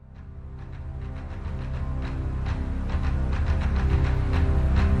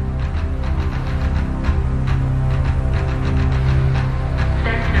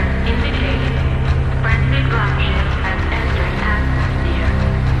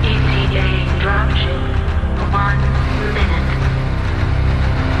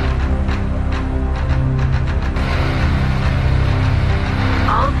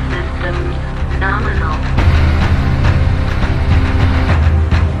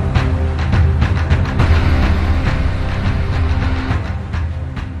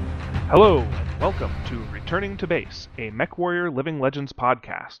Welcome to Returning to Base, a MechWarrior Living Legends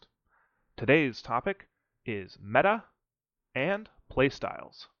podcast. Today's topic is meta and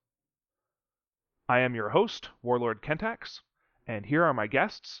playstyles. I am your host, Warlord Kentax, and here are my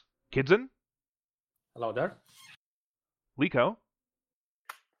guests, Kidzen, Hello there. Liko,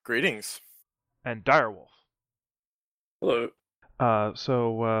 Greetings. and Direwolf. Hello.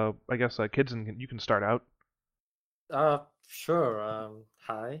 I guess Kidzen, you can start out. Sure.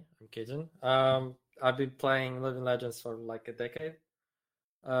 Hi, I'm Kijin. I've been playing Living Legends for like a decade.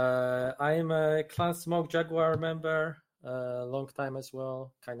 I'm a Clan Smoke Jaguar member, long time as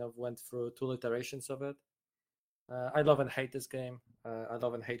well. Kind of went through 2 iterations of it. I love and hate this game. I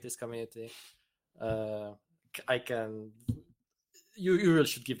love and hate this community. I can. You really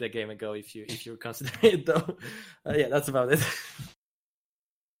should give the game a go if you consider it though. Yeah, that's about it.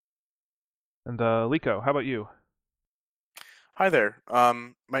 And Liko, how about you? Hi there.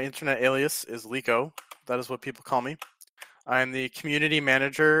 My internet alias is Liko. That is what people call me. I'm the community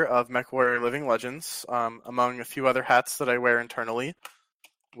manager of MechWarrior Living Legends, among a few other hats that I wear internally,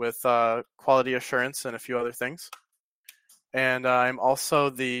 with quality assurance and a few other things. And I'm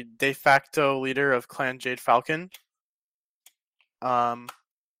also the de facto leader of Clan Jade Falcon. And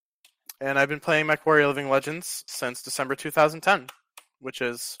I've been playing MechWarrior Living Legends since December 2010, which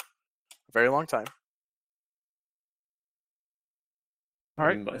is a very long time. All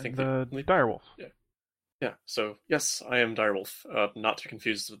right, I think the Direwolf. Yeah. So yes, I am Direwolf. Not to be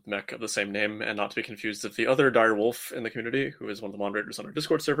confused with Mech of the same name, and not to be confused with the other Direwolf in the community, who is one of the moderators on our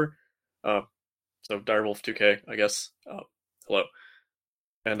Discord server. So Direwolf 2K, I guess. Hello.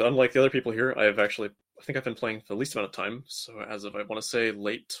 And unlike the other people here, I think I've been playing for the least amount of time. So as of I want to say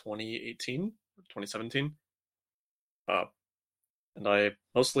late 2018, 2017. And I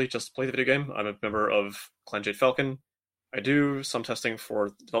mostly just play the video game. I'm a member of Clan Jade Falcon. I do some testing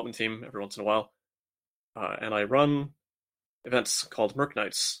for the development team every once in a while, and I run events called Merc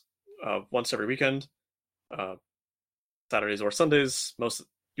Nights once every weekend, Saturdays or Sundays.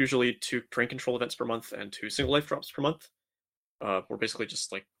 Usually 2 terrain control events per month and 2 single life drops per month. We're basically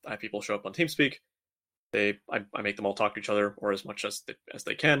just like I have people show up on TeamSpeak. I make them all talk to each other or as much as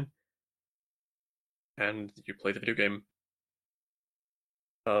they can, and you play the video game.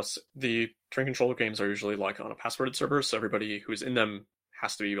 The train controller games are usually like on a passworded server, so everybody who's in them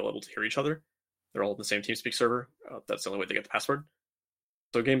has to be able to hear each other. They're all in the same TeamSpeak server. That's the only way they get the password.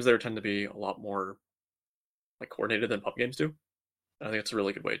 So games there tend to be a lot more like coordinated than pub games do. I think it's a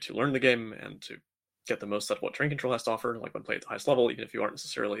really good way to learn the game and to get the most out of what train control has to offer, like when played at the highest level, even if you aren't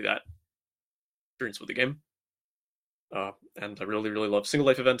necessarily that experienced with the game. And I really, really love single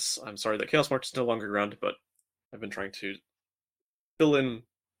life events. I'm sorry that Chaos March is no longer around, but I've been trying to fill in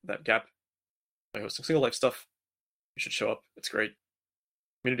that gap by hosting single life stuff. You should show up. It's great.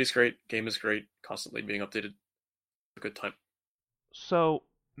 Community's great. Game is great. Constantly being updated. A good time. So,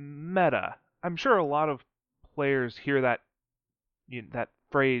 meta. I'm sure a lot of players hear that that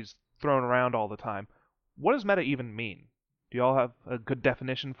phrase thrown around all the time. What does meta even mean? Do y'all have a good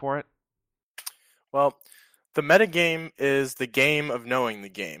definition for it? Well, the metagame is the game of knowing the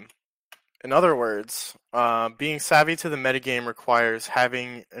game. In other words, being savvy to the metagame requires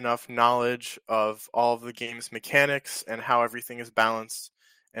having enough knowledge of all of the game's mechanics and how everything is balanced,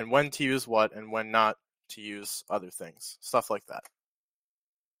 and when to use what and when not to use other things. Stuff like that.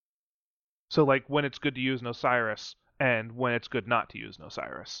 So, like, when it's good to use Osiris, and when it's good not to use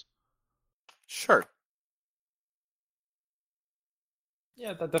Osiris. Sure.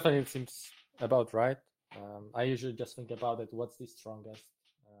 Yeah, that definitely seems about right. I usually just think about it, what's the strongest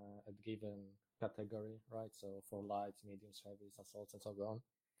at given category, right? So for lights, mediums, heavies, assaults, and so on.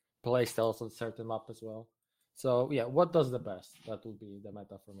 Playstyles on certain map as well. So yeah, what does the best? That would be the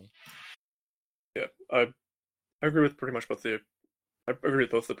meta for me. Yeah, I agree with pretty much I agree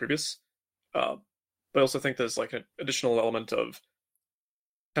with both the previous. But I also think there's like an additional element of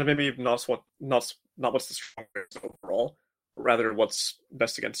kind of maybe not what's the strongest overall, but rather what's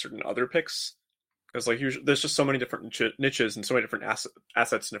best against certain other picks. Because like usually, there's just so many different niches and so many different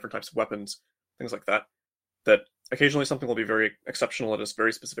assets and different types of weapons, things like that. That occasionally something will be very exceptional at a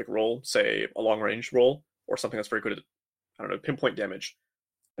very specific role, say a long range role, or something that's very good at pinpoint damage.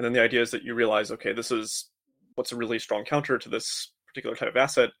 And then the idea is that you realize, okay, this is what's a really strong counter to this particular type of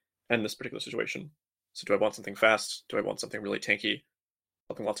asset and this particular situation. So do I want something fast? Do I want something really tanky?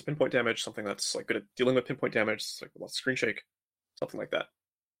 Something lots of pinpoint damage, something that's like good at dealing with pinpoint damage, like lots of screen shake, something like that.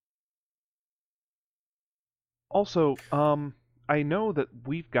 Also, I know that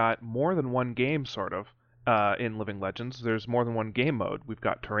we've got more than one game, sort of, in Living Legends. There's more than one game mode. We've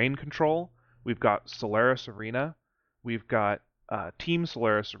got terrain control, we've got Solaris Arena, we've got Team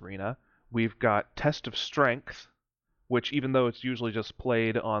Solaris Arena, We've got Test of Strength, which, even though it's usually just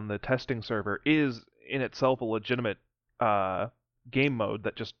played on the testing server, is in itself a legitimate game mode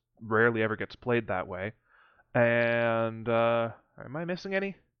that just rarely ever gets played that way. And am I missing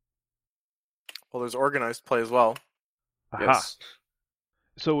any? Well, there's organized play as well. Aha. Yes.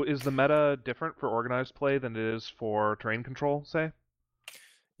 So is the meta different for organized play than it is for terrain control, say?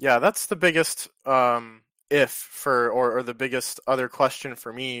 Yeah, that's the biggest or the biggest other question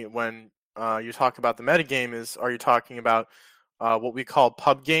for me when you talk about the metagame is, are you talking about what we call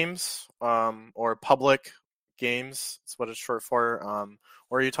pub games or public games? That's what it's short for.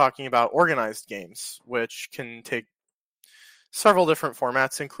 Or are you talking about organized games, which can take several different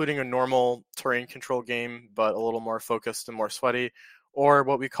formats, including a normal terrain control game, but a little more focused and more sweaty, or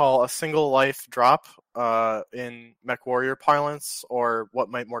what we call a single life drop in MechWarrior parlance, or what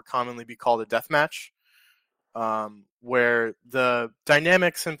might more commonly be called a deathmatch, where the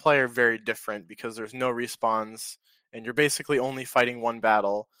dynamics in play are very different because there's no respawns, and you're basically only fighting one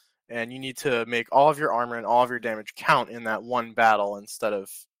battle, and you need to make all of your armor and all of your damage count in that one battle instead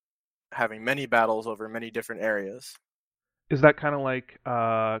of having many battles over many different areas. Is that kind of like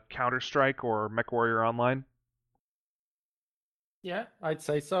Counter-Strike or MechWarrior Online? Yeah, I'd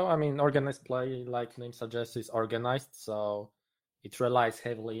say so. I mean, organized play, like name suggests, is organized, so it relies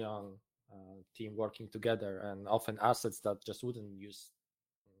heavily on team working together, and often assets that just wouldn't use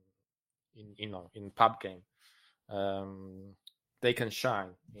in pub game. They can shine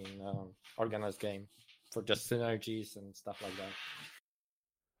in organized game for just synergies and stuff like that.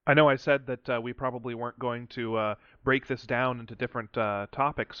 I know I said that we probably weren't going to break this down into different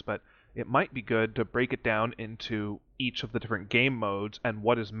topics, but it might be good to break it down into each of the different game modes and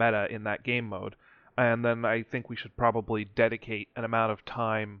what is meta in that game mode. And then I think we should probably dedicate an amount of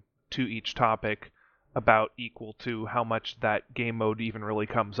time to each topic about equal to how much that game mode even really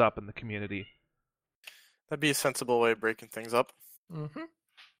comes up in the community. That'd be a sensible way of breaking things up. Mm-hmm.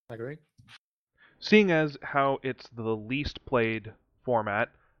 Agreed. Seeing as how it's the least played format,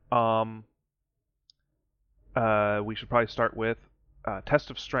 we should probably start with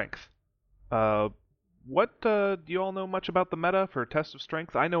Test of Strength. What do you all know much about the meta for Test of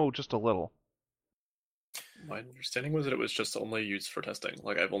Strength? I know just a little. My understanding was that it was just only used for testing.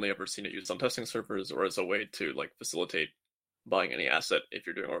 Like, I've only ever seen it used on testing servers or as a way to like facilitate buying any asset if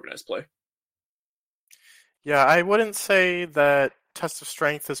you're doing organized play. Yeah, I wouldn't say that Test of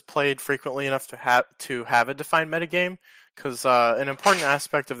Strength is played frequently enough to have a defined metagame, because an important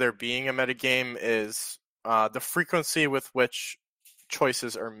aspect of there being a metagame is the frequency with which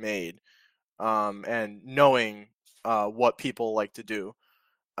choices are made, and knowing what people like to do.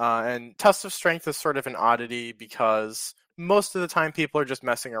 And Test of Strength is sort of an oddity because most of the time people are just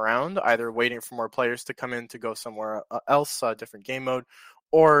messing around, either waiting for more players to come in to go somewhere else, a different game mode,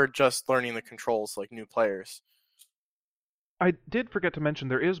 or just learning the controls like new players. I did forget to mention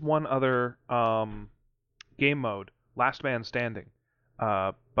there is one other game mode, Last Man Standing,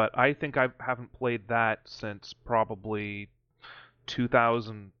 but I think I haven't played that since probably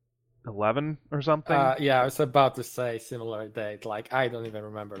 2011 or something. Yeah, I was about to say similar date. Like, I don't even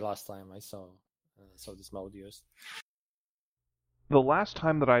remember last time I saw this mode used. The last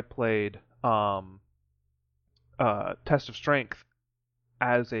time that I played Test of Strength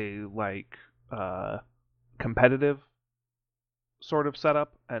as a competitive sort of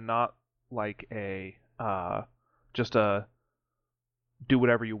setup and not like a just a do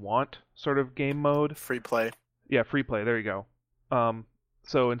whatever you want sort of game mode. Free play. Yeah, free play. There you go.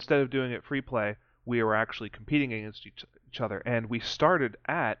 So instead of doing it free play, we were actually competing against each other, and we started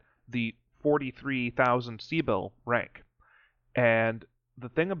at the 43,000 Seabill rank. And the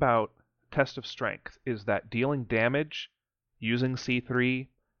thing about Test of Strength is that dealing damage using C3,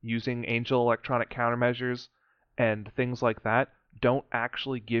 using Angel Electronic countermeasures, and things like that don't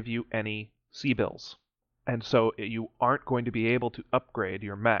actually give you any C-bills. And so you aren't going to be able to upgrade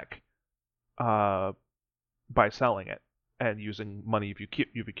your mech by selling it and using money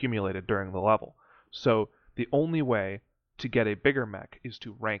you've accumulated during the level. So the only way to get a bigger mech is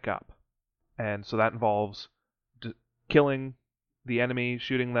to rank up. And so that involves killing the enemy,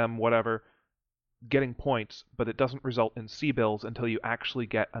 shooting them, whatever, getting points, but it doesn't result in C-bills until you actually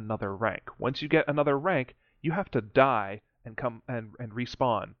get another rank. Once you get another rank, you have to die and come and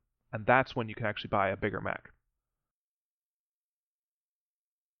respawn, and that's when you can actually buy a bigger mech.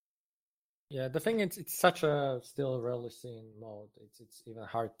 Yeah, the thing is, it's such a still rarely seen mode. It's even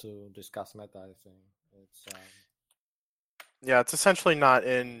hard to discuss meta, I think. Yeah, it's essentially not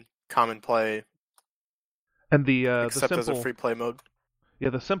in common play. And except the simple, as a free play mode. Yeah,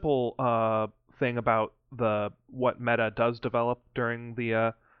 the simple thing about what meta does develop during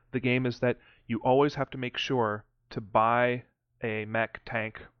the the game is that you always have to make sure to buy a mech,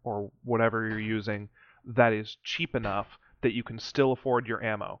 tank, or whatever you're using that is cheap enough that you can still afford your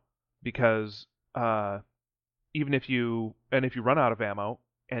ammo. Because even if you run out of ammo,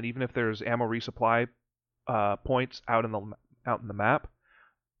 and even if there's ammo resupply points out in the map,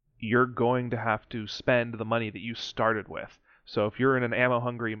 you're going to have to spend the money that you started with. So if you're in an ammo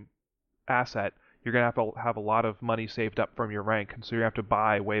hungry asset, you're going to have a lot of money saved up from your rank, and so you have to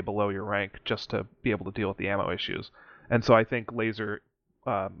buy way below your rank just to be able to deal with the ammo issues. And so I think laser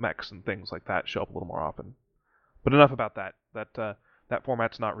mechs and things like that show up a little more often. But enough about that. That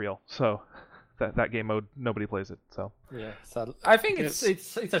format's not real, so that game mode, nobody plays it. So yeah, so I think it's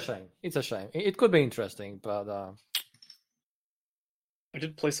a shame. It's a shame. It could be interesting, but I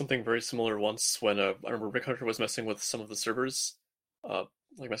did play something very similar once when I remember Rick Hunter was messing with some of the servers,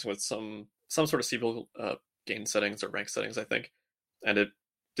 like messing with some sort of Siebel gain settings or rank settings, I think, and it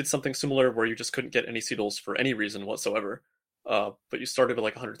did something similar where you just couldn't get any Seedles for any reason whatsoever, but you started with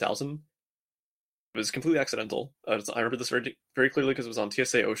like 100,000. It was completely accidental. I remember this very very clearly because it was on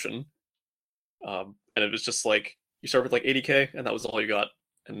TSA Ocean, and it was just like you start with like 80K and that was all you got,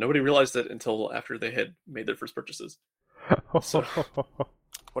 and nobody realized it until after they had made their first purchases. So,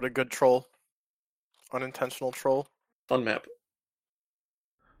 What a good troll. Unintentional troll. fun map.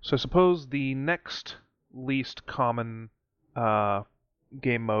 I suppose the next least common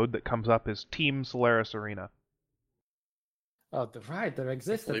game mode that comes up is Team Solaris Arena. oh, right, there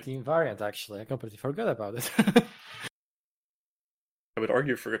exists a believe- team variant actually. I completely forgot about it. I would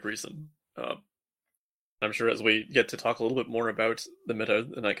argue for good reason. I'm sure as we get to talk a little bit more about the meta,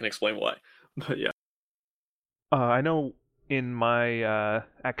 then I can explain why. But yeah, I know in my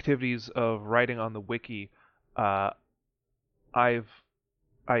activities of writing on the wiki, I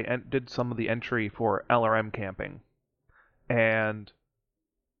did some of the entry for LRM camping, and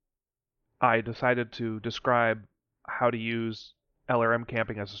I decided to describe how to use LRM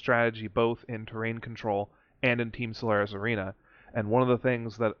camping as a strategy both in terrain control and in Team Solaris Arena. And one of the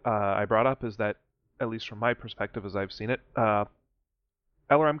things that I brought up is that, at least from my perspective as I've seen it,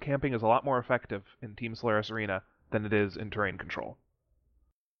 LRM camping is a lot more effective in Team Solaris Arena than it is in terrain control.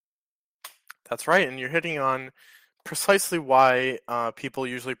 That's right, and you're hitting on precisely why people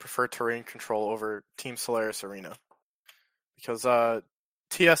usually prefer terrain control over Team Solaris Arena. Because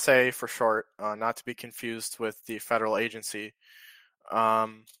TSA, for short, not to be confused with the federal agency,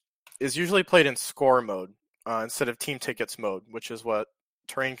 is usually played in score mode instead of team tickets mode, which is what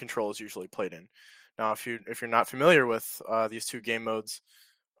terrain control is usually played in. Now, if you're not familiar with these two game modes,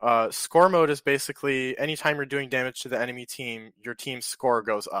 score mode is basically anytime you're doing damage to the enemy team, your team's score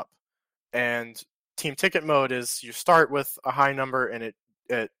goes up. And team ticket mode is you start with a high number and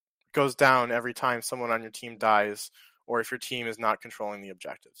it goes down every time someone on your team dies or if your team is not controlling the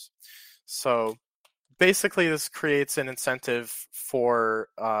objectives. So basically this creates an incentive for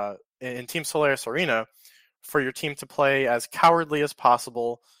in Team Solaris Arena for your team to play as cowardly as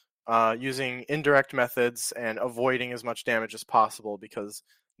possible, using indirect methods and avoiding as much damage as possible, because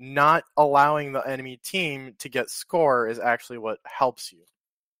not allowing the enemy team to get score is actually what helps you.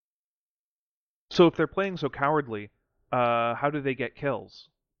 So if they're playing so cowardly, how do they get kills?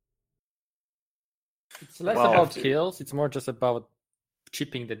 It's less Well, about kills, it's more just about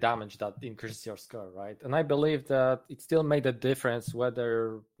chipping the damage that increases your score, right? And I believe that it still made a difference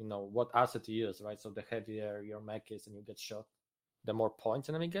whether, what asset you use, right? So the heavier your mech is and you get shot, the more points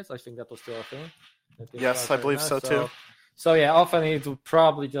enemy gets. I think that was still a thing. Yes, I believe so too. So yeah, often it would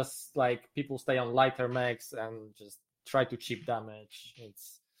probably just like people stay on lighter mechs and just try to chip damage.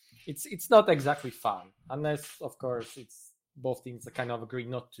 It's not exactly fun, unless of course it's both teams that kind of agree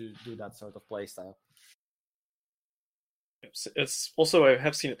not to do that sort of playstyle. it's also, I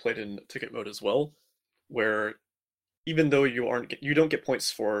have seen it played in ticket mode as well, where even though you don't get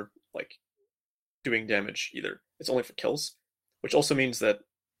points for like doing damage either. It's only for kills, which also means that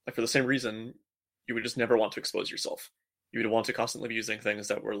like for the same reason you would just never want to expose yourself. You would want to constantly be using things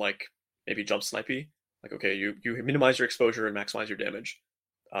that were like maybe jump snipey. Like, okay, you minimize your exposure and maximize your damage,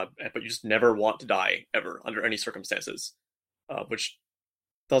 but you just never want to die ever under any circumstances, which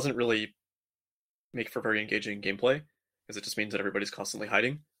doesn't really make for very engaging gameplay, because it just means that everybody's constantly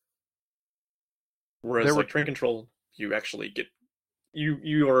hiding. Whereas like train control, you actually get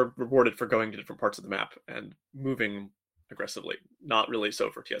you are rewarded for going to different parts of the map and moving aggressively. Not really so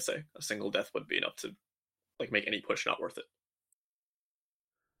for TSA. A single death would be enough to like make any push not worth it.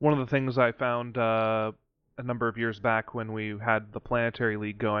 One of the things I found a number of years back when we had the Planetary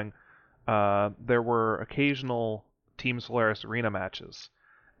League going, there were occasional Team Solaris Arena matches.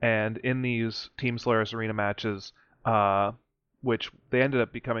 And in these Team Solaris Arena matches, which they ended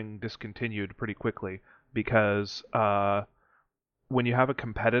up becoming discontinued pretty quickly because when you have a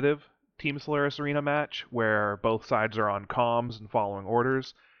competitive Team Solaris Arena match where both sides are on comms and following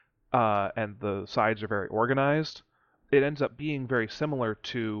orders, and the sides are very organized, it ends up being very similar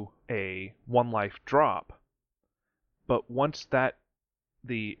to a one life drop. But once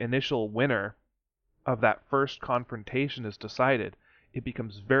the initial winner of that first confrontation is decided, it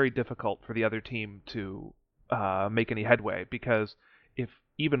becomes very difficult for the other team to make any headway, because if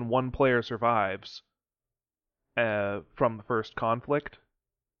even one player survives from the first conflict,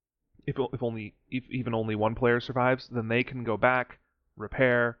 if even only one player survives, then they can go back,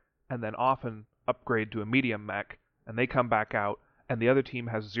 repair, and then often upgrade to a medium mech, and they come back out, and the other team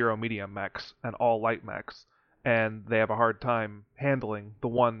has 0 medium mechs and all light mechs, and they have a hard time handling the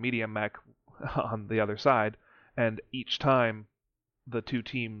one medium mech on the other side, and each time the two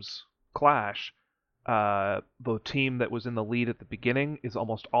teams clash, the team that was in the lead at the beginning is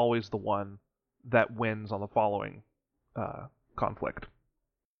almost always the one that wins on the following conflict.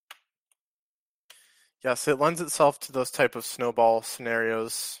 Yes, it lends itself to those type of snowball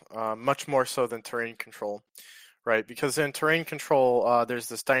scenarios, much more so than terrain control, right? Because in terrain control, there's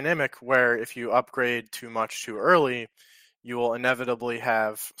this dynamic where if you upgrade too much too early, you will inevitably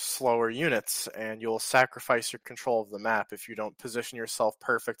have slower units, and you'll sacrifice your control of the map if you don't position yourself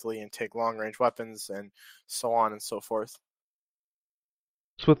perfectly and take long-range weapons, and so on and so forth.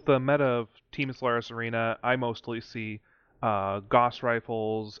 So with the meta of Team Solaris Arena, I mostly see Gauss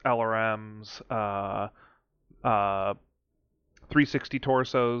rifles, LRMs, 360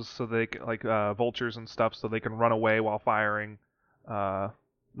 torsos, so they can, like vultures and stuff, so they can run away while firing, that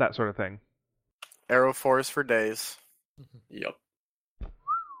sort of thing. Arrow 4s for days. Yep.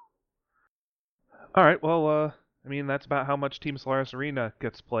 All right, well, I mean, that's about how much Team Solaris Arena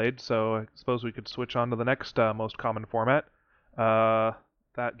gets played, so I suppose we could switch on to the next most common format.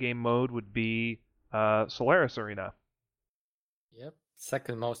 That game mode would be Solaris Arena. Yep,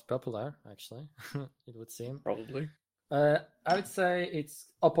 second most popular, actually, it would seem. Probably. I would say it's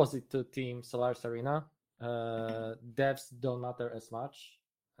opposite to Team Solaris Arena. Devs don't matter as much,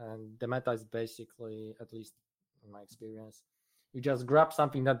 and the meta is basically, at least in my experience, you just grab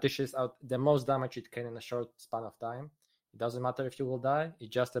something that dishes out the most damage it can in a short span of time. It doesn't matter if you will die,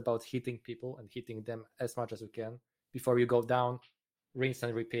 it's just about hitting people and hitting them as much as you can before you go down, rinse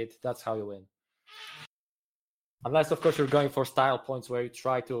and repeat. That's how you win. Unless, of course, you're going for style points where you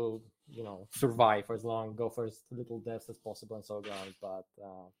try to, survive for as long, go for as little deaths as possible and so on. But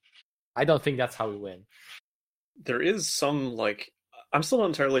I don't think that's how we win. There is some, I'm still not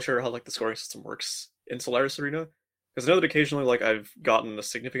entirely sure how, the scoring system works in Solaris Arena. Because I know that occasionally, I've gotten a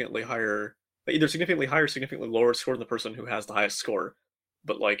significantly higher, either significantly higher or significantly lower score than the person who has the highest score.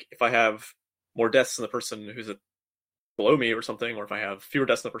 But, if I have more deaths than the person who's below me or something, or if I have fewer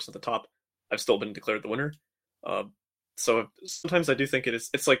deaths than the person at the top, I've still been declared the winner. So sometimes I do think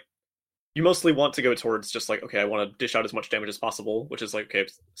it's you mostly want to go towards just okay, I want to dish out as much damage as possible, which is okay,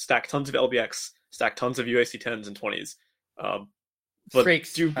 stack tons of LBX, stack tons of UAC 10s and 20s. But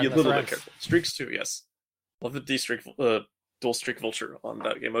Streaks, do be a little bit careful. Streaks too, yes. Love the D-streak, dual streak vulture on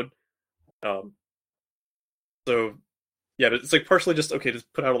that game mode. So yeah, but it's partially just to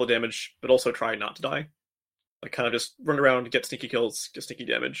put out all the damage, but also try not to die. Kind of just run around, get sneaky kills, get sneaky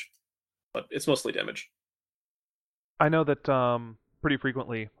damage. But it's mostly damage. I know that pretty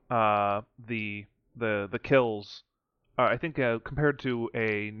frequently the kills, I think compared to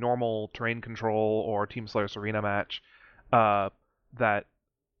a normal terrain control or Team Solaris Arena match, that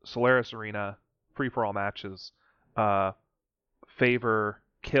Solaris Arena free-for-all matches favor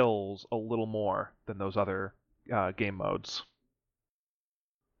kills a little more than those other game modes,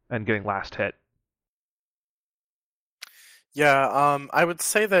 and getting last hit. Yeah, I would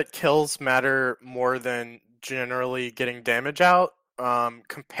say that kills matter more than generally getting damage out,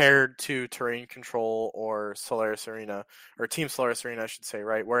 compared to terrain control or Solaris Arena, or Team Solaris Arena, I should say,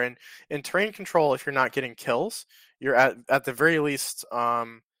 right? Where in terrain control, if you're not getting kills, you're at the very least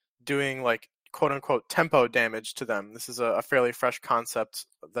doing quote unquote tempo damage to them. This is a fairly fresh concept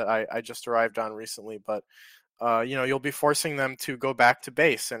that I just arrived on recently, but you'll be forcing them to go back to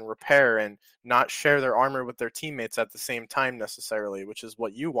base and repair and not share their armor with their teammates at the same time necessarily, which is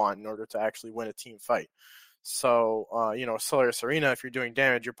what you want in order to actually win a team fight. So, Solaris Arena, if you're doing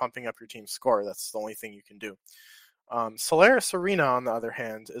damage, you're pumping up your team's score. That's the only thing you can do. Solaris Arena, on the other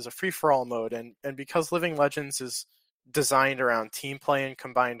hand, is a free-for-all mode, and because Living Legends is designed around team play and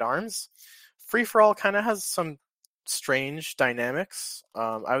combined arms, free-for-all kind of has some strange dynamics.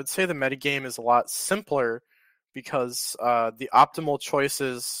 I would say the metagame is a lot simpler because the optimal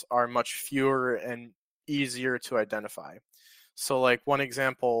choices are much fewer and easier to identify. So like one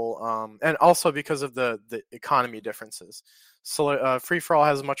example, and also because of the economy differences. So Free For All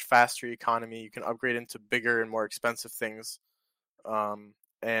has a much faster economy. You can upgrade into bigger and more expensive things,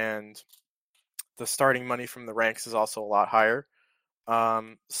 and the starting money from the ranks is also a lot higher.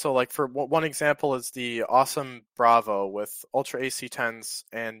 So like for one example is the awesome Bravo with Ultra AC-10s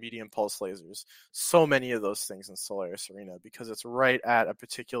and medium pulse lasers. So many of those things in Solaris Arena because it's right at a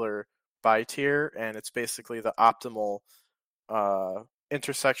particular buy tier, and it's basically the optimal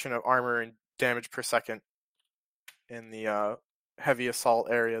intersection of armor and damage per second in the heavy assault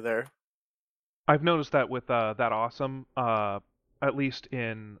area there. I've noticed that with that awesome, at least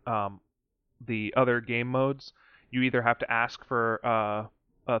in the other game modes, you either have to ask for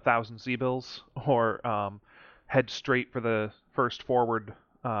 1,000 C-bills or head straight for the first forward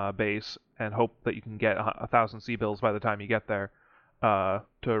base and hope that you can get 1,000 C-bills by the time you get there to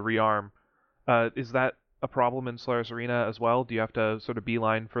rearm. Is that a problem in Solaris Arena as well? Do you have to sort of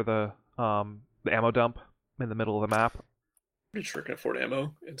beeline for the ammo dump in the middle of the map? Pretty sure I can afford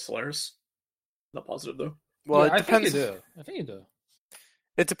ammo in Solaris. Not positive though. Well, yeah, it depends. I think you do.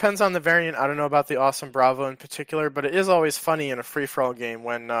 It depends on the variant. I don't know about the Awesome Bravo in particular, but it is always funny in a free-for-all game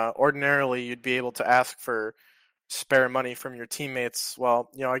when ordinarily you'd be able to ask for spare money from your teammates.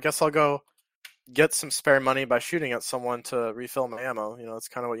 Well, I guess I'll go get some spare money by shooting at someone to refill my ammo. That's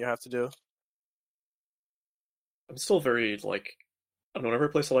kind of what you have to do. I'm still very, I don't know, whenever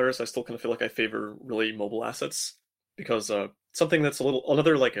I play Solaris, I still kind of feel like I favor really mobile assets, because something that's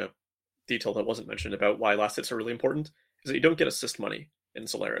another, a detail that wasn't mentioned about why last hits are really important is that you don't get assist money in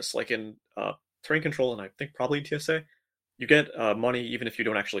Solaris. Like in Terrain Control, and I think probably in TSA, you get money even if you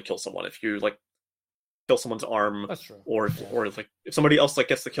don't actually kill someone. If you, kill someone's arm, That's true. or if somebody else,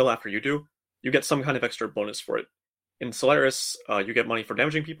 gets the kill after you do, you get some kind of extra bonus for it. In Solaris, you get money for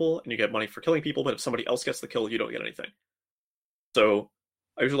damaging people, and you get money for killing people, but if somebody else gets the kill, you don't get anything. So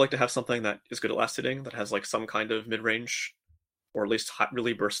I usually like to have something that is good at last hitting, that has some kind of mid-range, or at least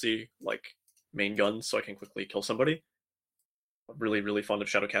really bursty, main gun, so I can quickly kill somebody. I'm really, really fond of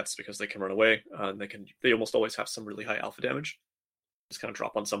Shadowcats because they can run away, and they almost always have some really high alpha damage. Just kind of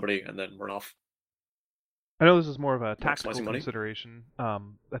drop on somebody and then run off. I know this is more of a Maximizing tactical money.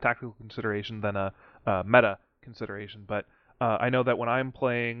 consideration than a meta consideration, but I know that when I'm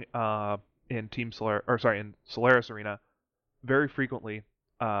playing in Solaris Arena, very frequently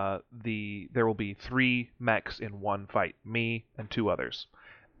there will be 3 mechs in one fight, me and 2 others,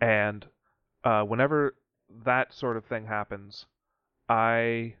 and whenever that sort of thing happens,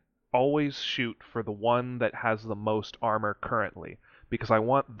 I always shoot for the one that has the most armor currently, because I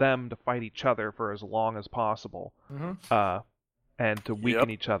want them to fight each other for as long as possible, and to weaken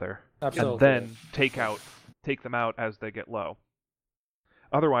each other, Absolutely. and then take them out as they get low.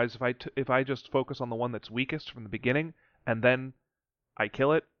 Otherwise, if I just focus on the one that's weakest from the beginning, and then I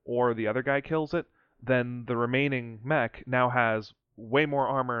kill it, or the other guy kills it, then the remaining mech now has way more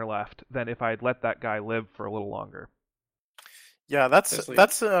armor left than if I'd let that guy live for a little longer. Yeah,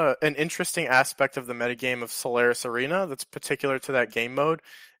 that's an interesting aspect of the metagame of Solaris Arena that's particular to that game mode.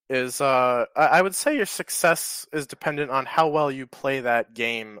 Is I would say your success is dependent on how well you play that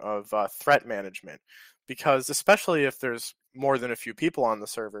game of threat management, because especially if there's more than a few people on the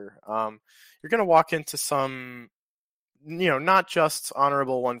server, you're going to walk into some, not just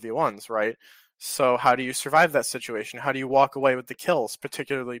honorable 1v1s, right? So how do you survive that situation? How do you walk away with the kills?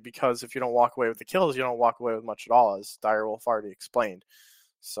 Particularly because if you don't walk away with the kills, you don't walk away with much at all, as Direwolf already explained.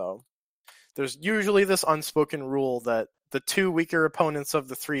 So there's usually this unspoken rule that the 2 weaker opponents of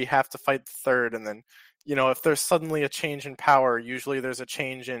the 3 have to fight the third, and then, if there's suddenly a change in power, usually there's a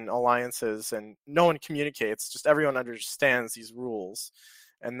change in alliances, and no one communicates, just everyone understands these rules.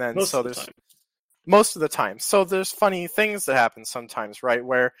 And then most of the time. So there's funny things that happen sometimes, right?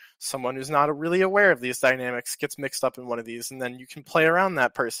 Where someone who's not really aware of these dynamics gets mixed up in one of these, and then you can play around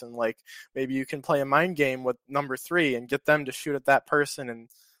that person. Like maybe you can play a mind game with number 3 and get them to shoot at that person, and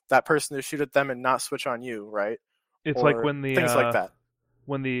that person to shoot at them and not switch on you, right? It's or like when the things like that.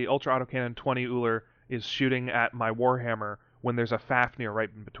 When the Ultra Autocannon 20 Uller is shooting at my Warhammer when there's a Fafnir right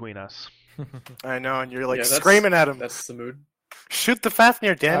in between us. I know, and you're screaming at him. That's the mood. Shoot the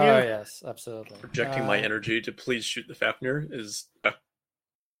Fafnir, Daniel! Oh, yes, absolutely. Projecting my energy to please shoot the Fafnir is...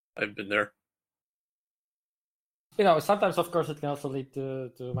 I've been there. Sometimes, of course, it can also lead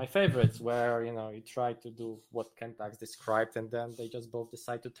to my favorites, where, you try to do what Kentax described, and then they just both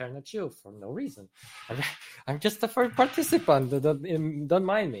decide to turn at you for no reason. I'm just a first participant, don't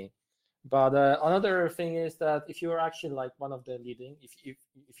mind me. But another thing is that if you're actually one of the leading,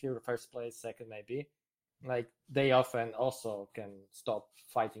 if you're first place, second maybe, like they often also can stop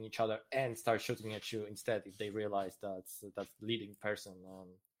fighting each other and start shooting at you instead if they realize that's the leading person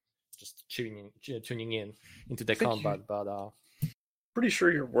just tuning in into the combat. But pretty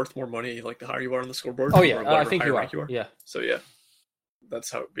sure you're worth more money like the higher you are on the scoreboard. oh yeah, or I think higher you rank are. Yeah. So yeah,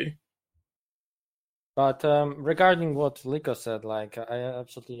 that's how it would be. But regarding what Liko said, like I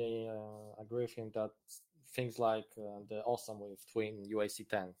absolutely agree with him that things like the awesome with twin UAC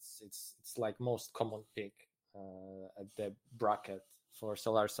 10s, it's like most common pick at the bracket for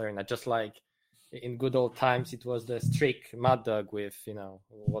Solaris Arena. Just like in good old times, it was the Streak Mad Dog with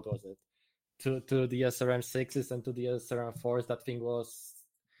what was it, to the SRM 6s and to the SRM 4s. That thing was,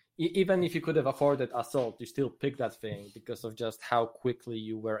 even if you could have afforded Assault, you still picked that thing because of just how quickly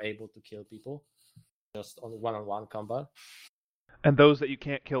you were able to kill people. Just on one-on-one combat. And those that you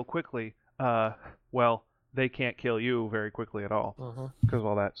can't kill quickly, well, they can't kill you very quickly at all because of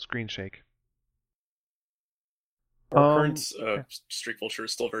all that screen shake. Our current Streak Vulture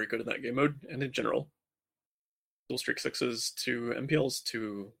is still very good in that game mode, and in general. Still Streak 6s to MPLs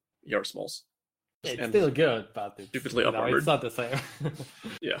to ER smalls. It's still good, but it's stupidly up-armored. It's not the same.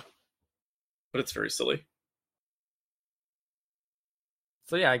 Yeah. But it's very silly.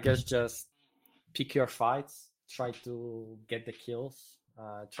 So yeah, I guess just pick your fights, try to get the kills,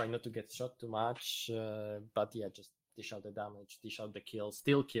 try not to get shot too much, but yeah, just dish out the damage, dish out the kills,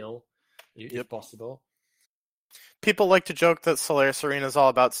 still kill if possible. People like to joke that Solaris Arena is all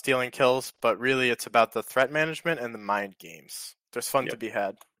about stealing kills, but really it's about the threat management and the mind games. There's fun to be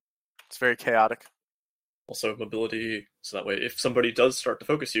had. It's very chaotic. Also mobility, so that way if somebody does start to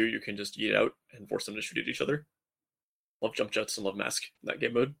focus you, you can just yeet out and force them to shoot at each other. Love jump jets and love mask in that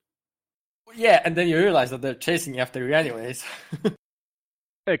game mode. Yeah, and then you realize that they're chasing after you anyways.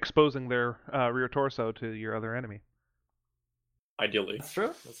 Exposing their rear torso to your other enemy. Ideally. That's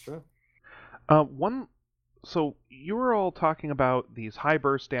true. So you were all talking about these high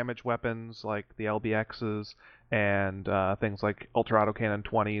burst damage weapons like the LBXs and things like Ultra Autocannon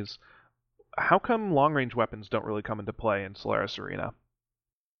 20s. How come long range weapons don't really come into play in Solaris Arena?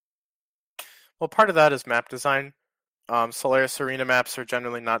 Well, part of that is map design. Solaris Arena maps are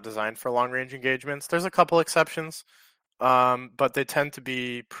generally not designed for long-range engagements. There's a couple exceptions, but they tend to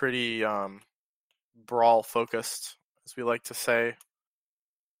be pretty brawl-focused, as we like to say.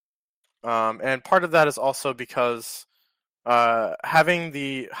 And part of that is also because having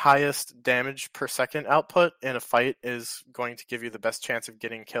the highest damage per second output in a fight is going to give you the best chance of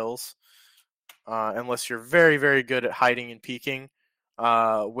getting kills, unless you're very, very good at hiding and peeking,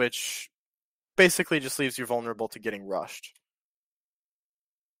 which basically just leaves you vulnerable to getting rushed.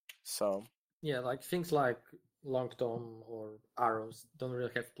 So yeah, like things like long tom or arrows don't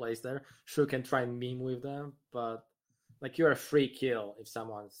really have place there. Sure, you can try and meme with them, but like you're a free kill if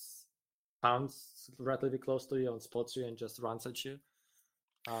someone's pounds relatively close to you and spots you and just runs at you.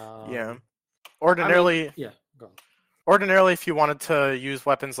 Yeah. Ordinarily, go on. Ordinarily, if you wanted to use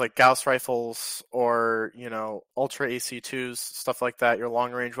weapons like Gauss rifles or, Ultra AC2s, stuff like that, your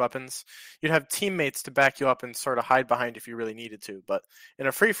long-range weapons, you'd have teammates to back you up and sort of hide behind if you really needed to. But in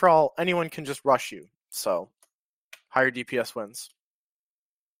a free-for-all, anyone can just rush you. So, higher DPS wins.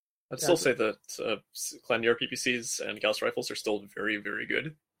 I'd still say that Clannier PPCs and Gauss rifles are still very, very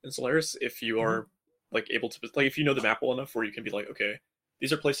good in Solaris if you are able to, if you know the map well enough where you can be like, okay,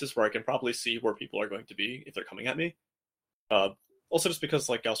 these are places where I can probably see where people are going to be if they're coming at me. Also, just because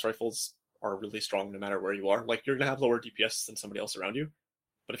Gauss rifles are really strong no matter where you are. You're going to have lower DPS than somebody else around you.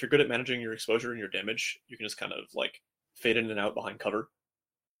 But if you're good at managing your exposure and your damage, you can just kind of fade in and out behind cover.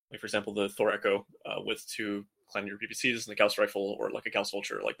 For example, the Thor Echo with 2 Clannier PPCs and the Gauss rifle or a Gauss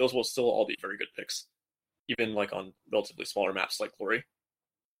Vulture. Those will still all be very good picks. Even on relatively smaller maps like Glory.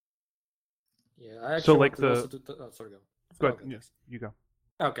 Yeah, I actually sorry, go. Go ahead. Yeah, you go.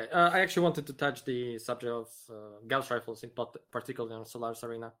 Okay, I actually wanted to touch the subject of Gauss rifles, in particular on Solaris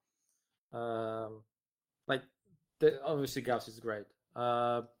Arena. Obviously Gauss is great,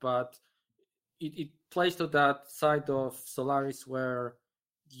 but it plays to that side of Solaris where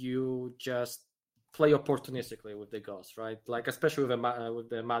you just play opportunistically with the Gauss, right? Especially with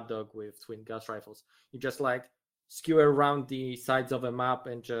the Mad Dog with twin Gauss rifles, you just skew around the sides of a map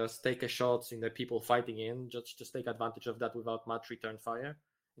and just take a shots in the people fighting in. Just take advantage of that without much return fire.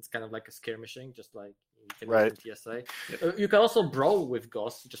 It's kind of like a skirmishing, just like you can do in TSA. You can also brawl with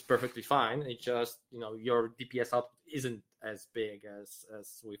Gauss, just perfectly fine. It's just your DPS output isn't as big as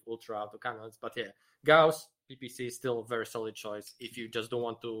with Ultra Autocannons, but yeah, Gauss PPC is still a very solid choice if you just don't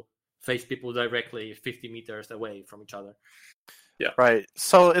want to face people directly 50 meters away from each other. Yeah. Right.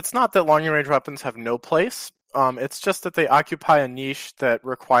 So it's not that long-range weapons have no place. It's just that they occupy a niche that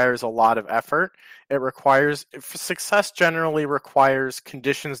requires a lot of effort. Success generally requires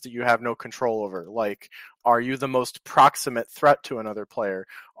conditions that you have no control over. Like, are you the most proximate threat to another player?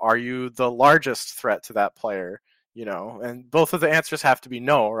 Are you the largest threat to that player? And both of the answers have to be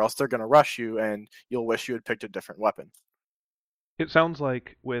no, or else they're going to rush you, and you'll wish you had picked a different weapon. It sounds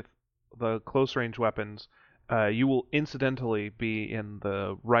like with the close range weapons, you will incidentally be in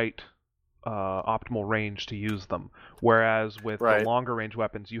the right optimal range to use them. Whereas with the longer range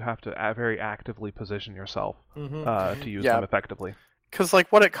weapons, you have to very actively position yourself to use them effectively. Because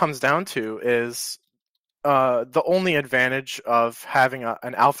what it comes down to is the only advantage of having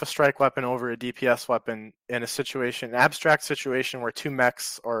an Alpha Strike weapon over a DPS weapon in an abstract situation where two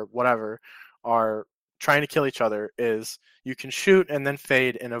mechs or whatever are trying to kill each other is you can shoot and then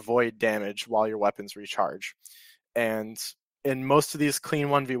fade and avoid damage while your weapons recharge. And in most of these clean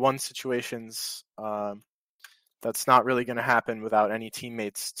 1v1 situations, that's not really going to happen without any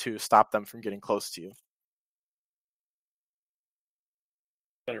teammates to stop them from getting close to you.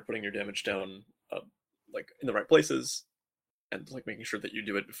 Better putting your damage down in the right places, and making sure that you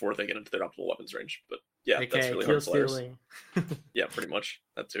do it before they get into their optimal weapons range. But yeah, that's really hard for players. Yeah, pretty much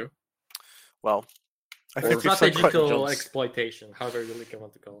that too. Well, I think strategical exploitation, however you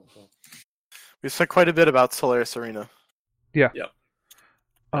want to call it. We said quite a bit about Solaris Arena. Yeah.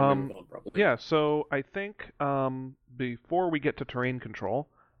 Yeah. So I think before we get to terrain control,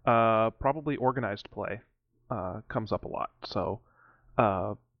 probably organized play comes up a lot. So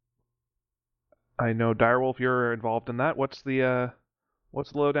I know Direwolf, you're involved in that. What's the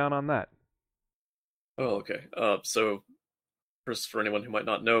lowdown on that? Oh, okay. So first, for anyone who might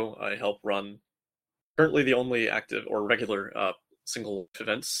not know, I help run currently the only active or regular single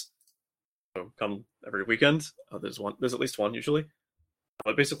events. So come every weekend. There's at least one usually.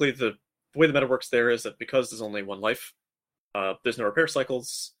 But basically, the way the meta works there is that because there's only one life, there's no repair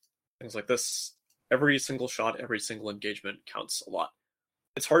cycles, things like this. Every single shot, every single engagement counts a lot.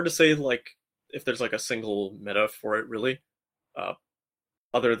 It's hard to say if there's a single meta for it really,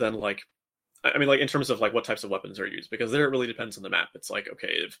 other than in terms of what types of weapons are used, because there it really depends on the map. It's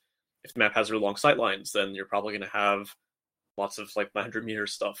okay, if the map has really long sight lines, then you're probably going to have lots of 900 meter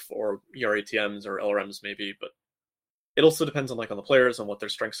stuff or ERATMs or LRMs maybe, but it also depends on on the players, on what their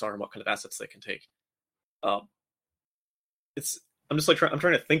strengths are and what kind of assets they can take. I'm just I'm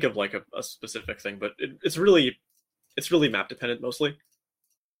trying to think of a specific thing, but it's really map dependent mostly.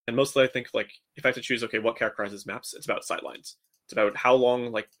 And mostly I think if I have to choose, okay, what characterizes maps, it's about sightlines. It's about how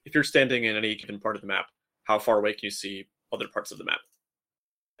long, if you're standing in any given part of the map, how far away can you see other parts of the map?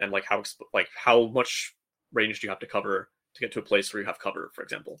 And how much range do you have to cover to get to a place where you have cover, for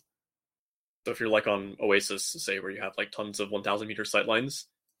example. So if you're on Oasis, say, where you have tons of 1,000 meter sightlines,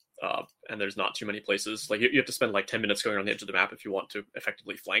 and there's not too many places, you have to spend 10 minutes going around the edge of the map if you want to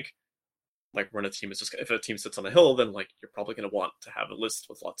effectively flank. When a team if a team sits on a hill, then you're probably going to want to have a list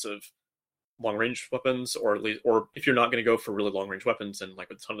with lots of long range weapons, or if you're not going to go for really long range weapons, and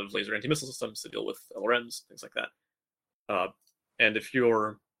with a ton of laser anti-missile systems to deal with LRMs, things like that. And if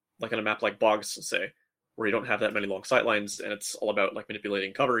you're on a map like Boggs, say, where you don't have that many long sightlines and it's all about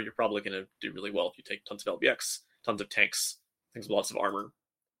manipulating cover, you're probably going to do really well if you take tons of LBX, tons of tanks, things with lots of armor,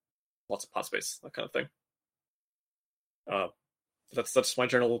 lots of pot space, that kind of thing. That's my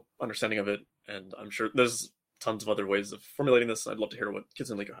general understanding of it, and I'm sure there's tons of other ways of formulating this. I'd love to hear what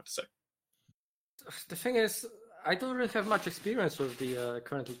Kids and Liko have to say. The thing is, I don't really have much experience with the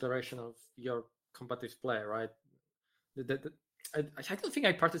current iteration of your competitive play, right? I don't think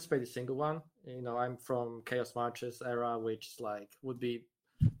I participated in a single one. I'm from Chaos Marches era, which would be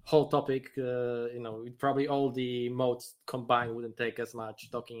whole topic. Probably all the modes combined wouldn't take as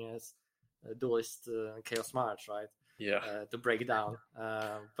much talking as Duelist and Chaos March, right? Yeah. To break down.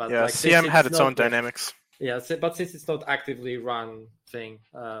 But CM had its own dynamics. Yeah, but since it's not actively run thing,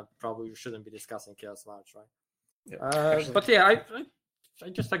 probably we shouldn't be discussing Chaos March, right? Yeah, but yeah, I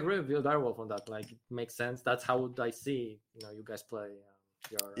just agree with you, Direwolf, on that. It makes sense. That's how would I see you guys play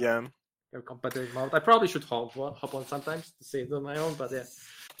your competitive mode. I probably should hop on sometimes to see it on my own, but yeah.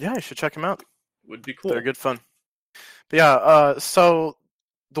 Yeah, you should check them out. Would be cool. They're good fun. But yeah, so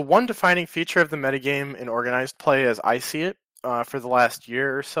the one defining feature of the metagame in organized play, as I see it, for the last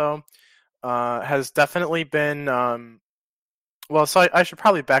year or so, has definitely been... so I should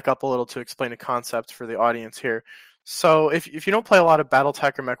probably back up a little to explain a concept for the audience here. So if you don't play a lot of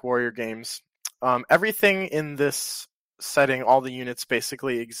BattleTech or MechWarrior games, everything in this setting, all the units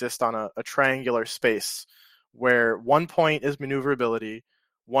basically exist on a triangular space where one point is maneuverability,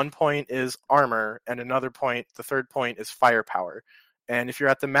 one point is armor, and the third point is firepower. And if you're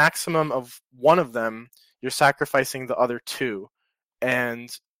at the maximum of one of them, you're sacrificing the other 2. And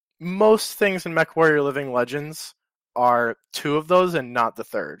most things in MechWarrior Living Legends are 2 of those and not the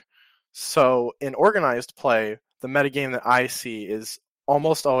 3rd. So in organized play, the metagame that I see is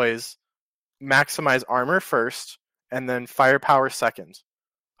almost always maximize armor first and then firepower second.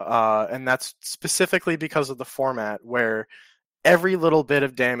 And that's specifically because of the format, where every little bit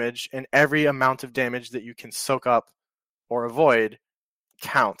of damage and every amount of damage that you can soak up or avoid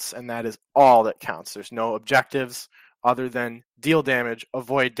counts, and that is all that counts. There's no objectives other than deal damage,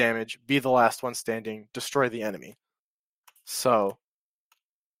 avoid damage, be the last one standing, destroy the enemy. So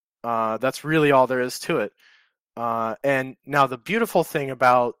that's really all there is to it. And now the beautiful thing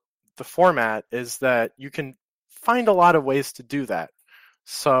about the format is that you can find a lot of ways to do that.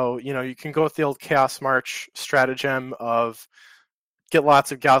 So, you can go with the old Chaos March stratagem of get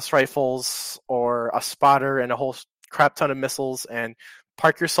lots of Gauss rifles or a spotter and a whole crap ton of missiles and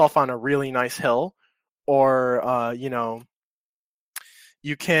park yourself on a really nice hill. Or,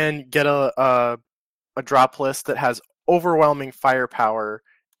 you can get a drop list that has overwhelming firepower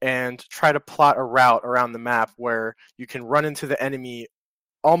and try to plot a route around the map where you can run into the enemy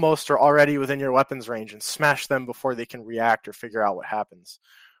almost or already within your weapons range and smash them before they can react or figure out what happens.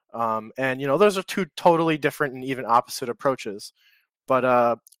 And those are 2 totally different and even opposite approaches.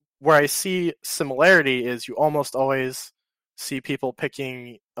 But where I see similarity is you almost always see people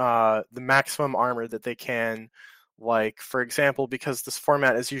picking the maximum armor that they can. Like, for example, because this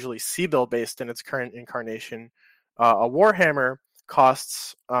format is usually C-bill based in its current incarnation, a Warhammer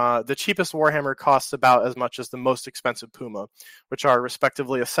costs, the cheapest Warhammer costs about as much as the most expensive Puma, which are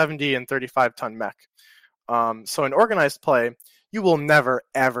respectively a 70 and 35 ton mech. So in organized play, you will never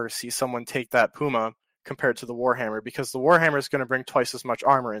ever see someone take that Puma compared to the Warhammer, because the Warhammer is going to bring twice as much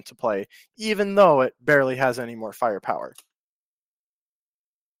armor into play, even though it barely has any more firepower.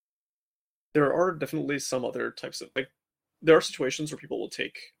 There are definitely some other types of, there are situations where people will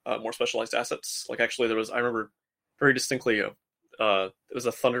take more specialized assets. Like, actually, I remember very distinctly, it was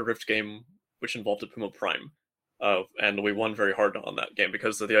a Thunder Rift game which involved a Puma Prime, and we won very hard on that game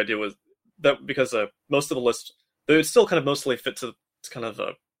because the idea was that because most of the list, they still kind of mostly fit to kind of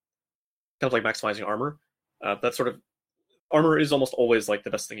like maximizing armor. That sort of armor is almost always like the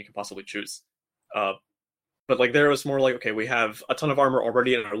best thing you can possibly choose. But like there was more like, okay, we have a ton of armor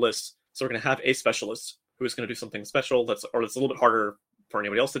already in our list, so we're going to have a specialist who is going to do something special that's a little bit harder for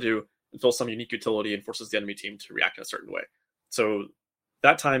anybody else to do, and fill some unique utility and forces the enemy team to react in a certain way. So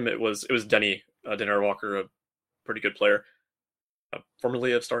that time it was Denny, Denner Walker, a pretty good player,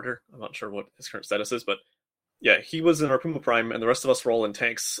 formerly a starter. I'm not sure what his current status is, but yeah, he was in our Puma Prime, and the rest of us were all in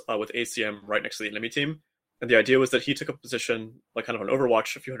tanks with ACM right next to the enemy team. And the idea was that he took a position, like kind of an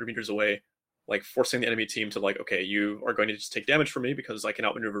Overwatch, a few hundred meters away, like forcing the enemy team to like, okay, you are going to just take damage from me because I can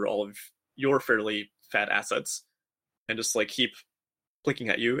outmaneuver all of your fairly fat assets, and just like keep blinking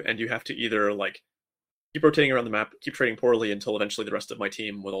at you, and you have to either like keep rotating around the map, keep trading poorly until eventually the rest of my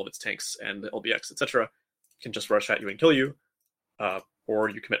team with all of its tanks and LBX, etc., can just rush at you and kill you, or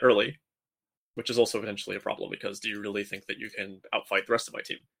you commit early, which is also potentially a problem because do you really think that you can outfight the rest of my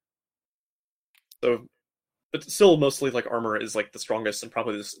team? So, but still, mostly like armor is like the strongest and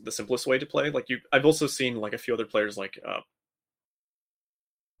probably the simplest way to play. Like I've also seen like a few other players like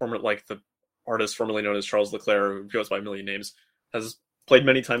the artist formerly known as Charles Leclerc, who goes by a million names, has played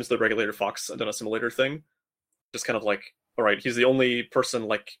many times the Regulator Fox and done a simulator thing. Just kind of like, all right, he's the only person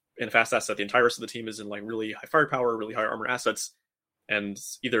like in a fast asset. The entire rest of the team is in like really high firepower, really high armor assets, and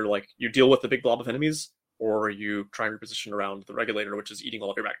either like you deal with the big blob of enemies or you try and reposition around the Regulator, which is eating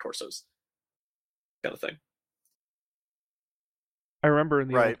all of your back torsos, kind of thing. I remember in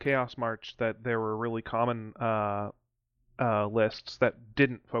the Right. old Chaos March that there were really common lists that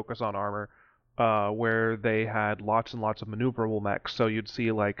didn't focus on armor, where they had lots and lots of maneuverable mechs. So you'd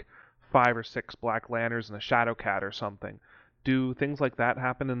see like 5 or 6 Black Lanterns and a Shadowcat or something. Do things like that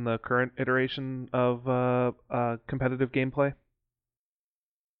happen in the current iteration of competitive gameplay?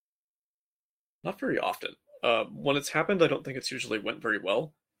 Not very often. When it's happened, I don't think it's usually went very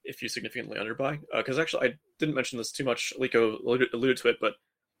well if you significantly underbuy. Because actually, I didn't mention this too much. Liko alluded to it, but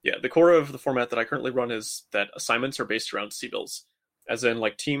yeah, the core of the format that I currently run is that assignments are based around C-bills. As in,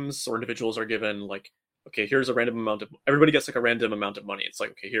 like, teams or individuals are given, like, okay, here's a random amount of... Everybody gets, like, a random amount of money. It's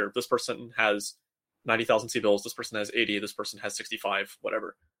like, okay, here, this person has 90,000 C-bills, this person has 80, this person has 65,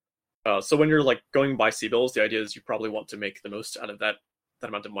 whatever. So when you're, like, going by C-bills, the idea is you probably want to make the most out of that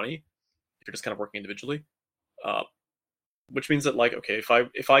amount of money if you're just kind of working individually. Which means that, like, okay,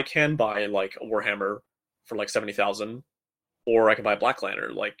 if I can buy like a Warhammer for like 70,000, or I can buy a Black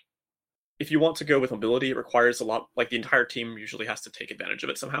Lantern, like if you want to go with mobility, it requires a lot. Like the entire team usually has to take advantage of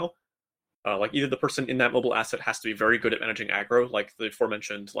it somehow. like either the person in that mobile asset has to be very good at managing aggro, like the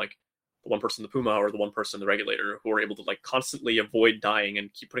aforementioned, like the one person the Puma or the one person the Regulator, who are able to like constantly avoid dying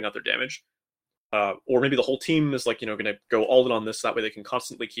and keep putting out their damage. Or maybe the whole team is like, going to go all in on this. That way they can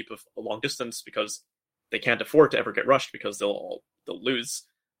constantly keep a long distance because they can't afford to ever get rushed because they'll lose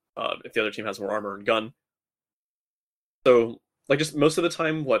if the other team has more armor and gun. So like just most of the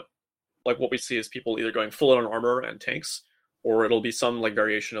time, what we see is people either going full on armor and tanks, or it'll be some like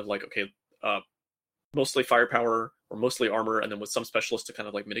variation of like, okay, mostly firepower or mostly armor, and then with some specialists to kind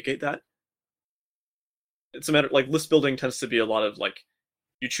of like mitigate that. It's a matter like list building tends to be a lot of like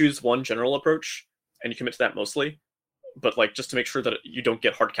you choose one general approach and you commit to that mostly, but like just to make sure that you don't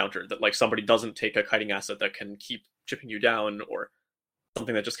get hard countered, that like somebody doesn't take a kiting asset that can keep chipping you down, or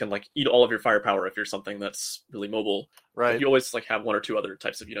something that just can like eat all of your firepower if you're something that's really mobile. Right. Like, you always like have one or two other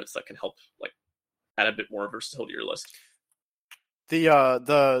types of units that can help like add a bit more versatility to your list.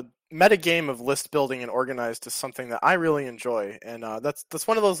 The meta game of list building and organized is something that I really enjoy, and that's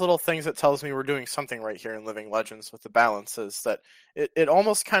one of those little things that tells me we're doing something right here in Living Legends with the balance, is that it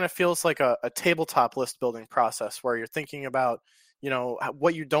almost kind of feels like a tabletop list building process where you're thinking about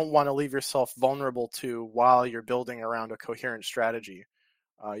what you don't want to leave yourself vulnerable to while you're building around a coherent strategy.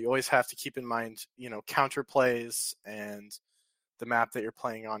 You always have to keep in mind counter plays and the map that you're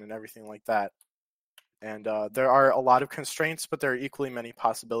playing on and everything like that. And there are a lot of constraints, but there are equally many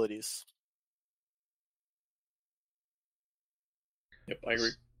possibilities. Yep, I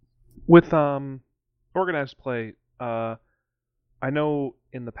agree. With organized play, I know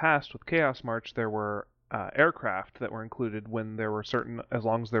in the past with Chaos March there were aircraft that were included when there were as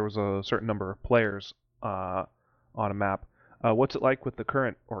long as there was a certain number of players on a map. What's it like with the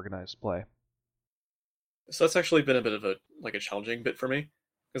current organized play? So that's actually been a bit of a challenging bit for me,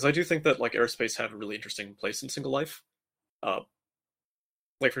 because I do think that like airspace have a really interesting place in single life.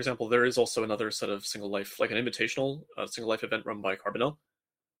 Like for example, there is also another set of single life, like an invitational single life event run by Carbonell,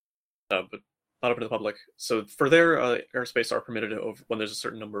 but not open to the public. So for their airspace are permitted when there's a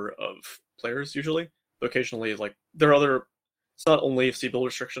certain number of players usually. But occasionally, like there are other. It's not only CBuild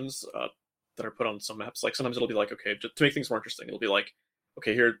restrictions that are put on some maps. Like sometimes it'll be like, okay, to make things more interesting, it'll be like,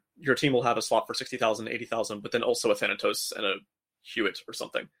 okay, here your team will have a slot for 60,000, 80,000, but then also a Thanatos and a Hewitt or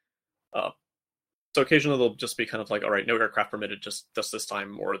something. So occasionally they'll just be kind of like, all right, no aircraft permitted just this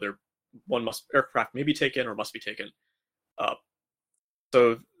time, or aircraft may be taken or must be taken.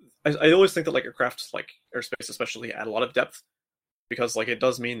 So I always think that like aircraft, like airspace especially, add a lot of depth, because like it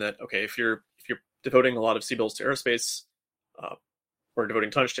does mean that, okay, if you're devoting a lot of CBuilds to airspace, or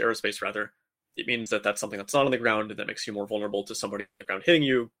devoting tonnage to aerospace rather, it means that that's something that's not on the ground, and that makes you more vulnerable to somebody on the ground hitting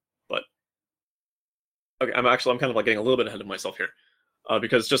you. But okay, I'm kind of like getting a little bit ahead of myself here,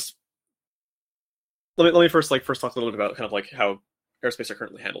 because just let me first talk a little bit about kind of like how airspace are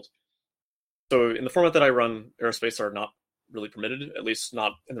currently handled. So in the format that I run, aerospace are not really permitted, at least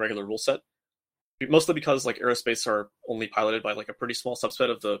not in the regular rule set, mostly because like aerospace are only piloted by like a pretty small subset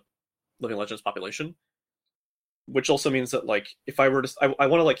of the Living Legends population. Which also means that like if I were to, I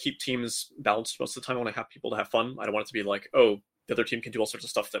want to like keep teams balanced most of the time. I want to have people to have fun. I don't want it to be like, oh, the other team can do all sorts of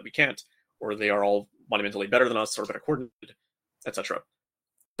stuff that we can't, or they are all monumentally better than us or better coordinated, etc.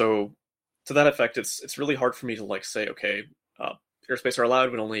 So to that effect, it's really hard for me to like say, okay, airspace are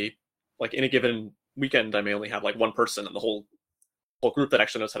allowed when only like in a given weekend I may only have like one person in the whole group that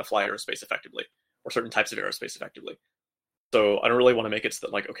actually knows how to fly aerospace effectively, or certain types of aerospace effectively. So I don't really want to make it so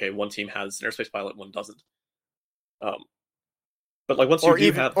that like, okay, one team has an airspace pilot, one doesn't. But like once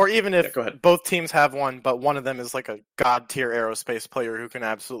even if go ahead. Both teams have one, but one of them is like a god tier aerospace player who can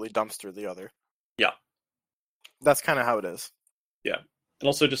absolutely dumpster the other. Yeah, that's kind of how it is. Yeah, and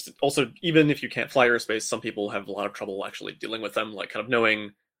also even if you can't fly aerospace, some people have a lot of trouble actually dealing with them, like kind of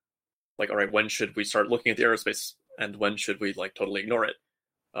knowing, like, all right, when should we start looking at the aerospace and when should we like totally ignore it,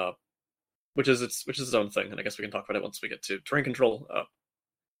 which is its own thing, and I guess we can talk about it once we get to terrain control.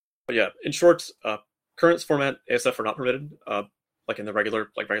 But yeah, in short. Current format ASF are not permitted, like in the regular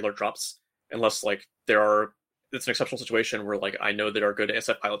drops, unless like it's an exceptional situation where like I know there are good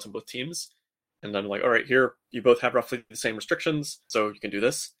ASF pilots on both teams, and I'm like, all right, here you both have roughly the same restrictions, so you can do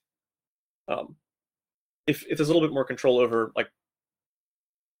this. If there's a little bit more control over, like,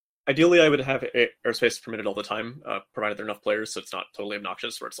 ideally I would have airspace permitted all the time, provided there are enough players, so it's not totally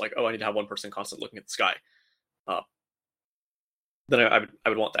obnoxious, where it's like, oh, I need to have one person constantly looking at the sky. Then I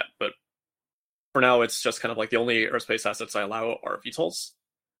would want that, but for now, it's just kind of like the only aerospace assets I allow are VTOLs,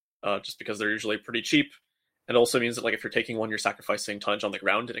 just because they're usually pretty cheap. And it also means that like if you're taking one, you're sacrificing tonnage on the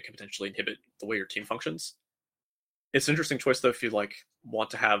ground, and it can potentially inhibit the way your team functions. It's an interesting choice though if you like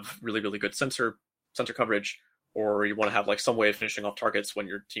want to have really, really good sensor coverage, or you want to have like some way of finishing off targets when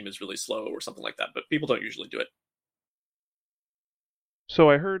your team is really slow or something like that. But people don't usually do it. So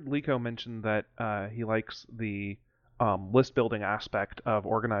I heard Liko mention that he likes the list building aspect of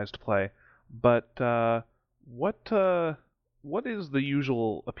organized play, but what is the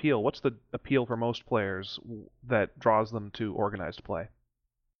usual appeal? What's the appeal for most players that draws them to organized play?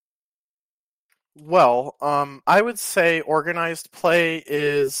 Well, I would say organized play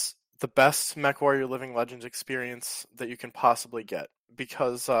is the best MechWarrior Living Legends experience that you can possibly get.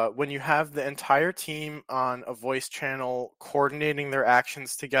 Because when you have the entire team on a voice channel coordinating their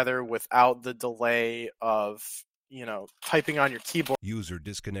actions together without the delay of, typing on your keyboard. User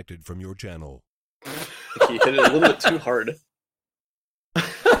disconnected from your channel. He hit it a little bit too hard.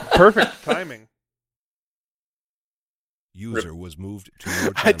 Perfect timing. User was moved to your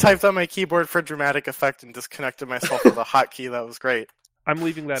channel. I typed on my keyboard for dramatic effect and disconnected myself with a hotkey. That was great. I'm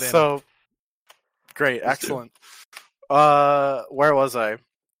leaving that in. So, great, excellent. Where was I?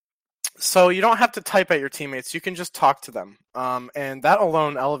 So you don't have to type at your teammates. You can just talk to them. And that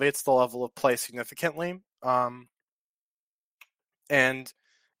alone elevates the level of play significantly. And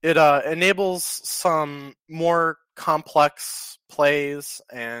it enables some more complex plays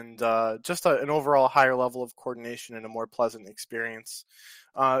and just an overall higher level of coordination and a more pleasant experience.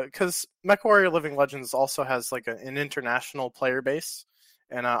 Because MechWarrior Living Legends also has like an international player base.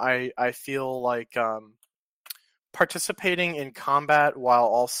 And I feel like participating in combat while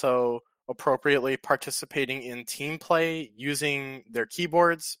also appropriately participating in team play using their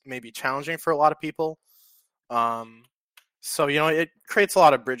keyboards may be challenging for a lot of people. So, it creates a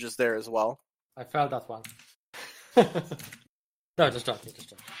lot of bridges there as well. I felt that one. No, just joking.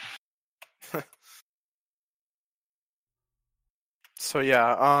 So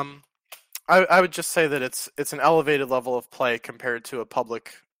yeah, I would just say that it's an elevated level of play compared to a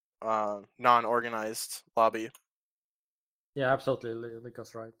public, non-organized lobby. Yeah, absolutely.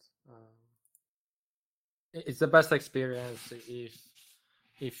 Liko's right. It's the best experience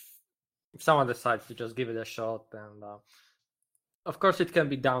if someone decides to just give it a shot, and of course it can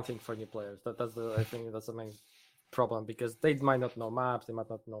be daunting for new players. I think that's the main problem, because they might not know maps, they might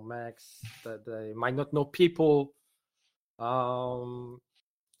not know mechs, that they might not know people. So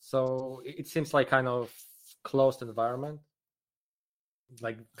it seems like kind of closed environment,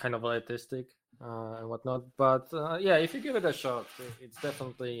 like kind of elitistic and whatnot. But yeah, if you give it a shot, it's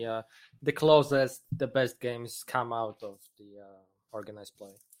definitely the closest the best games come out of the organized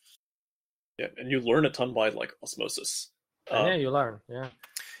play. Yeah, and you learn a ton by like osmosis. Yeah, you learn. Yeah.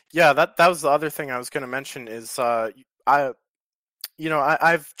 Yeah, that was the other thing I was going to mention is I've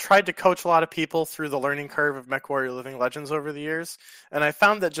tried to coach a lot of people through the learning curve of MechWarrior Living Legends over the years, and I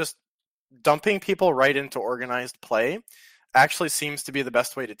found that just dumping people right into organized play actually seems to be the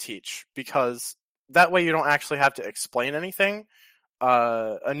best way to teach, because that way you don't actually have to explain anything.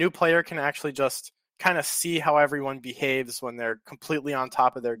 A new player can actually just kind of see how everyone behaves when they're completely on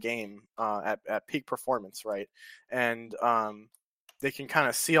top of their game at peak performance, right? And they can kind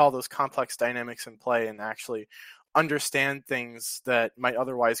of see all those complex dynamics in play and actually understand things that might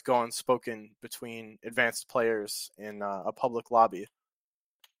otherwise go unspoken between advanced players in a public lobby.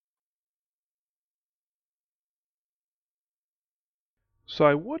 So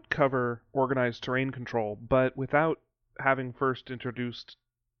I would cover organized terrain control, but without having first introduced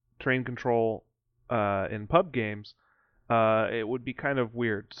terrain control in pub games, it would be kind of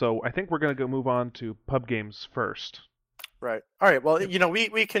weird. So I think we're going to move on to pub games first. Right. All right. Well,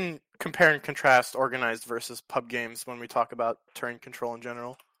 we can compare and contrast organized versus pub games when we talk about terrain control in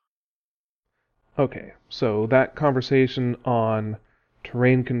general. Okay, so that conversation on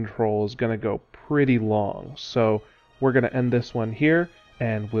terrain control is going to go pretty long. So we're going to end this one here,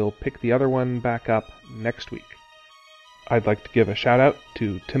 and we'll pick the other one back up next week. I'd like to give a shout out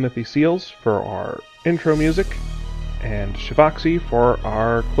to Timothy Seals for our intro music, and Shivoxy for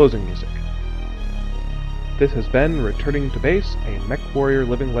our closing music. This has been Returning to Base, a MechWarrior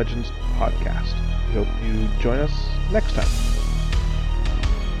Living Legends podcast. We hope you join us next time.